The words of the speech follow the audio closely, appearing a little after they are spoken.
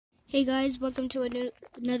Hey guys, welcome to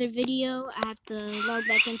another video. I have to log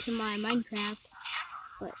back into my Minecraft,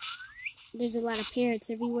 but there's a lot of parrots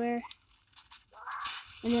everywhere.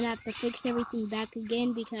 And then I have to fix everything back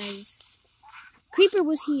again because Creeper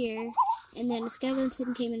was here, and then a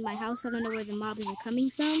skeleton came in my house. I don't know where the mobs are coming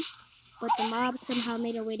from, but the mob somehow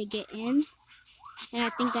made a way to get in. And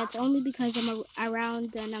I think that's only because I'm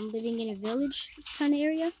around and I'm living in a village kind of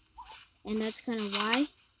area, and that's kind of why.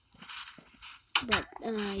 But,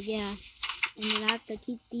 yeah. And then I have to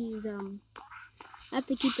keep these, I have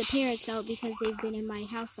to keep the parrots out because they've been in my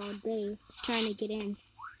house all day trying to get in.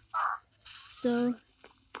 So,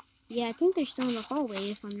 yeah, I think they're still in the hallway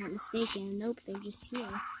if I'm not mistaken. Nope, they're just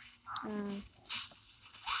here.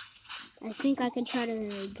 I think I can try to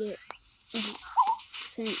get a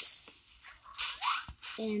fence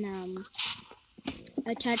and,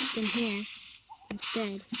 attach them here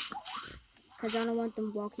instead. Because I don't want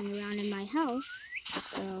them walking around in my house.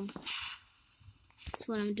 So, that's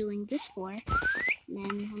what I'm doing this for. And then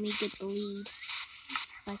let me get the lead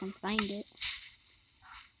if I can find it.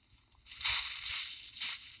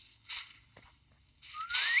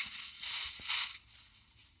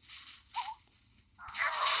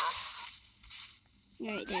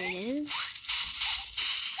 Alright, there it is.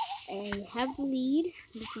 I have the lead.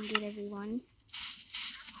 We can get everyone.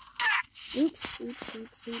 Oops.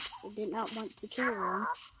 I did not want to kill them.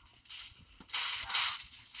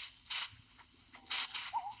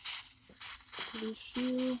 Leash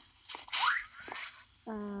you.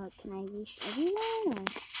 Can I leash everyone? Or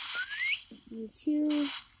you too?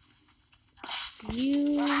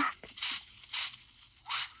 You.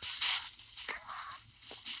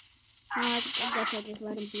 I guess I'll just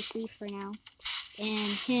let him be free for now.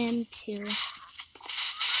 And him too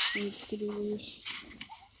needs to be leashed.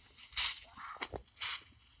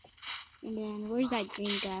 And then where's that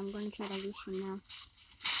green guy? I'm gonna try to leash him now.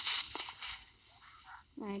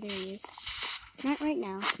 Alright, there he is. Not right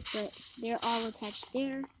now, but they're all attached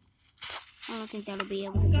there. I don't think that'll be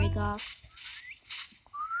able to break off.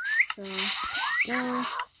 So, go.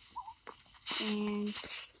 And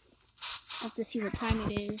I have to see what time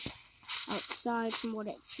it is outside from what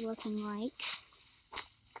it's looking like.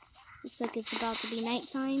 Looks like it's about to be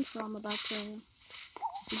nighttime, so I'm about to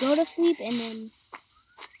go to sleep, and then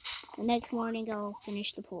the next morning I'll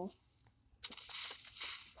finish the pool.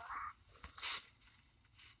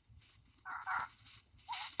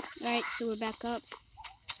 Alright, so we're back up.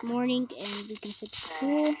 It's morning, and we can fix the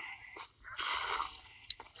pool.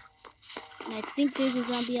 And I think there's a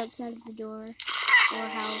zombie outside of the door or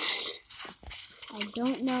house. I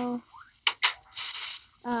don't know.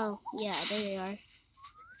 Oh, yeah, there they are.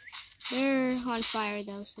 They're on fire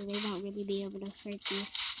though, so they won't really be able to hurt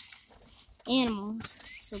these animals.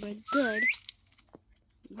 So we're good.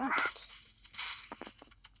 Right.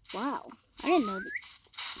 Wow, I didn't know that.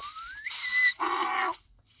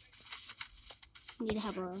 I need to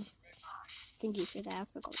have a thingy for that. I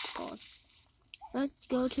forgot what it's called. Let's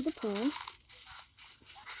go to the pool.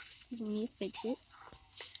 We need to fix it.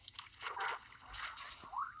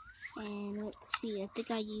 And let's see, I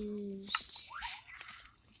think I used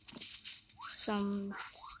some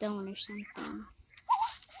stone or something.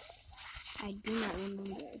 I do not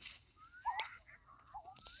remember.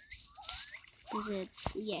 Was it?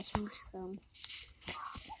 Yeah, some stone.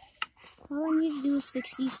 All I need to do is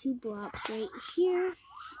fix these two blocks right here,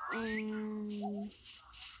 and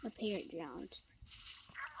a parrot drowned.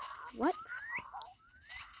 What?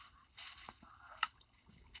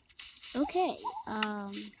 Okay,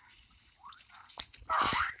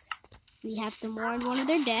 we have to mourn one of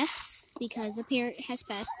their deaths because a parrot has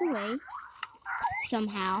passed away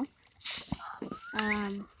somehow.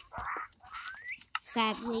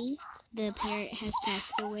 Sadly, the parrot has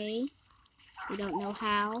passed away. We don't know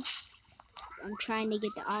how. I'm trying to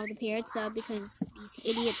get all the parrots up because these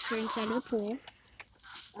idiots are inside of the pool.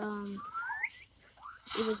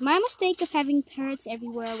 It was my mistake of having parrots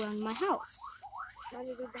everywhere around my house. How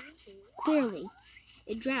did it die? Clearly,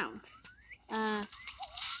 it drowned.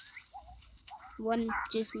 One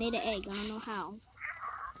just made an egg. I don't know how.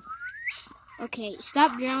 Okay,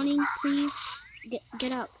 stop drowning, please.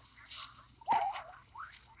 Get up.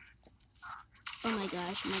 Oh my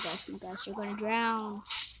gosh, you're gonna drown.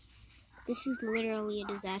 This is literally a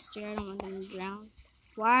disaster. I don't want them to drown.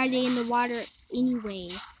 Why are they in the water anyway?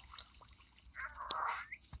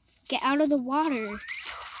 Get out of the water.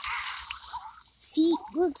 See,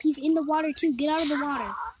 look, he's in the water too. Get out of the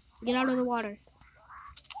water. Get out of the water.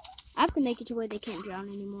 I have to make it to where they can't drown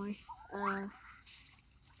anymore.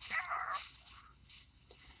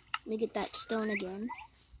 Let me get that stone again.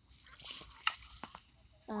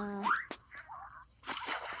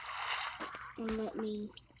 and let me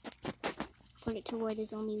put it to where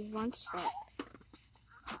there's only one step,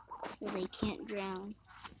 so they can't drown.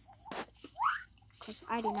 Because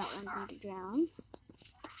I do not want them to drown.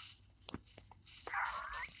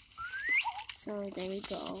 So there we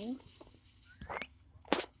go.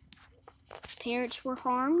 Parrots were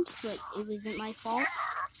harmed, but it wasn't my fault.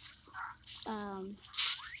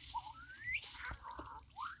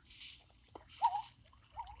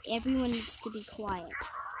 Everyone needs to be quiet.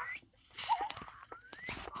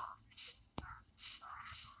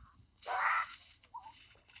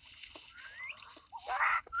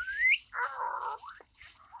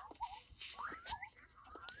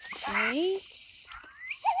 Right?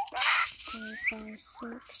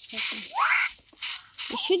 4, 5, 6, 7.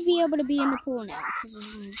 They should be able to be in the pool now, because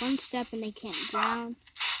there's only one step and they can't drown.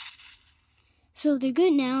 So they're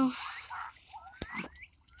good now.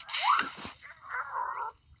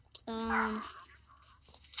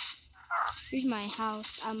 Here's my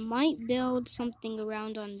house. I might build something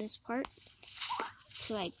around on this part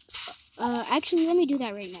to like, actually let me do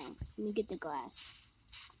that right now. Let me get the glass.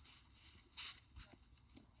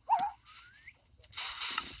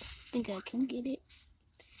 I think I can get it.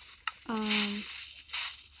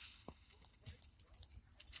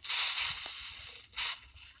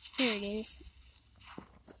 Here it is.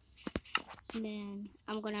 And then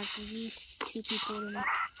I'm gonna have to use 2 people to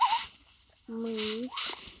move.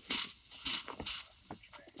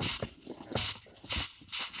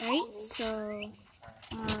 Alright, so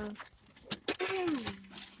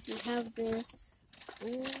we have this. I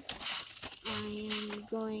am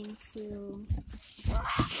going to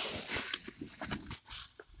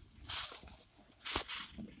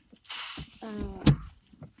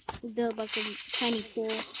build like a tiny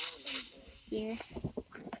pool here.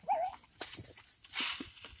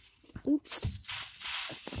 Oops.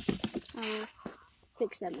 I will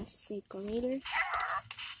fix that mistake later.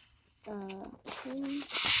 Okay.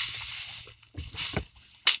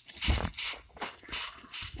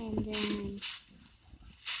 And then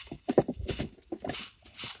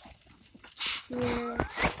here.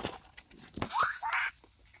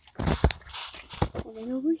 And then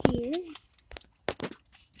over here.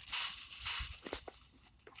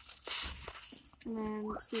 And then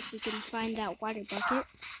let's see if we can find that water bucket.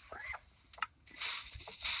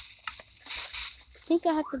 I think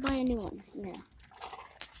I have to buy a new one. Yeah.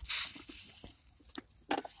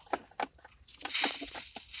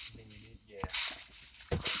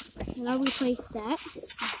 And I'll replace that.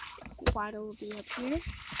 Water will be up here.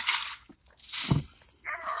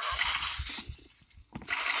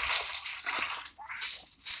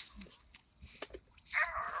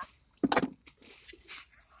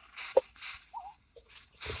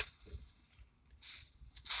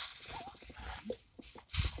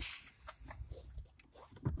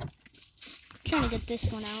 Trying to get this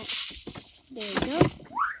one out. There we go.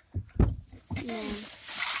 And then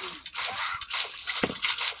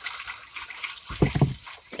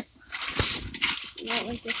I don't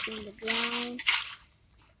want this one to drown.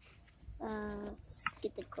 Let's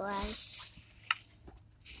get the glass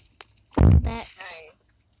back.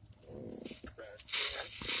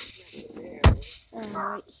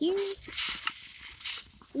 Right here.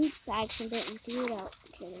 Oops, I accidentally threw it out.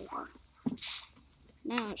 Okay, there we go.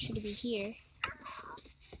 Now it should be here.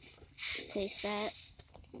 Place that.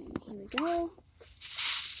 And here we go.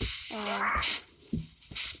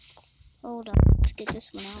 Hold on. Let's get this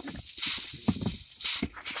one out.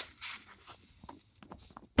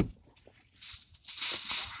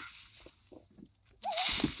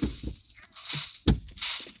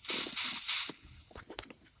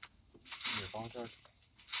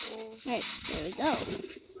 Alright, there we go.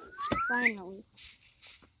 Finally.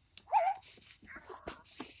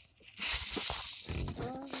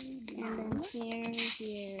 And then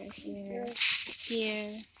here,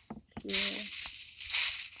 here,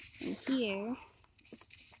 and here.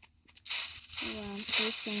 I'm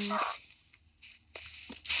placing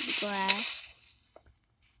the glass.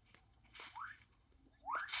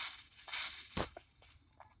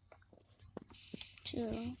 So,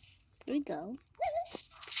 there we go.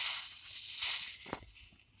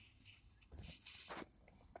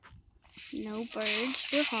 No birds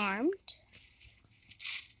were harmed.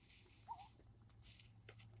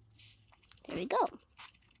 There we go.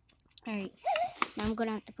 Alright, now I'm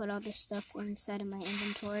gonna have to put all this stuff inside of my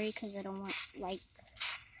inventory because I don't want like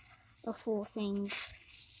a full thing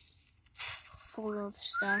full of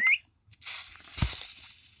stuff.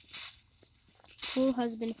 Pool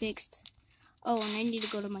has been fixed. Oh, and I need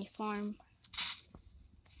to go to my farm.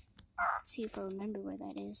 Let's see if I remember where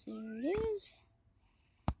that is. There it is.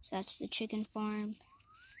 So that's the chicken farm.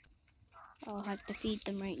 I'll have to feed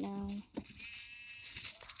them right now.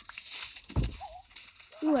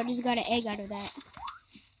 Ooh, I just got an egg out of that.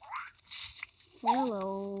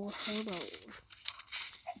 Hello. Let's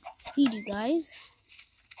feed you guys.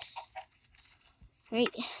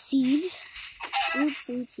 Right, seeds.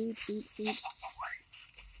 Seeds.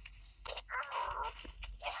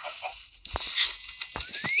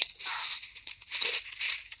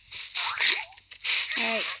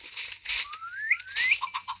 Alright.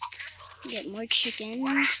 Get more chickens.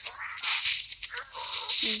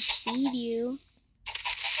 And feed you.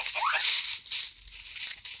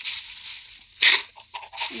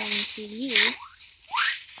 And then feed you.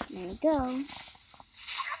 There we go.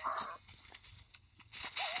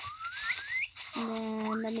 And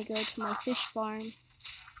then let me go to my fish farm.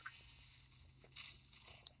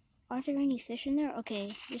 Are there any fish in there? Okay,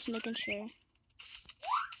 just making sure.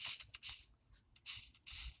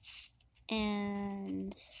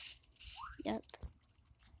 And yep.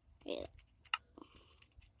 Yeah.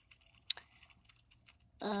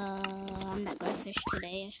 I'm not gonna fish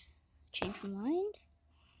today. Change my mind.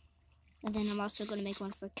 And then I'm also gonna make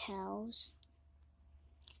one for cows.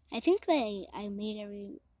 I think I made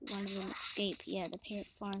every one of them escape. Yeah, the parrot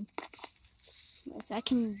farm. So I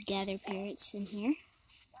can gather parrots in here.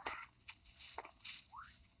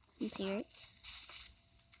 Some parrots.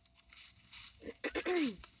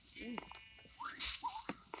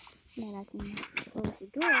 Then I can close the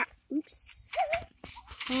door. Oops.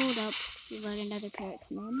 Hold up. So let another parrot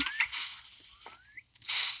come in.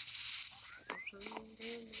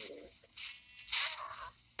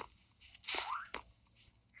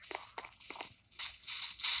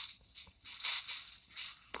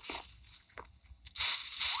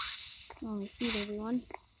 Let me feed everyone.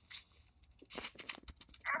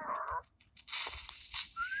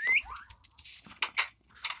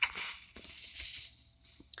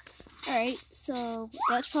 Alright, so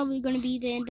that's probably going to be the end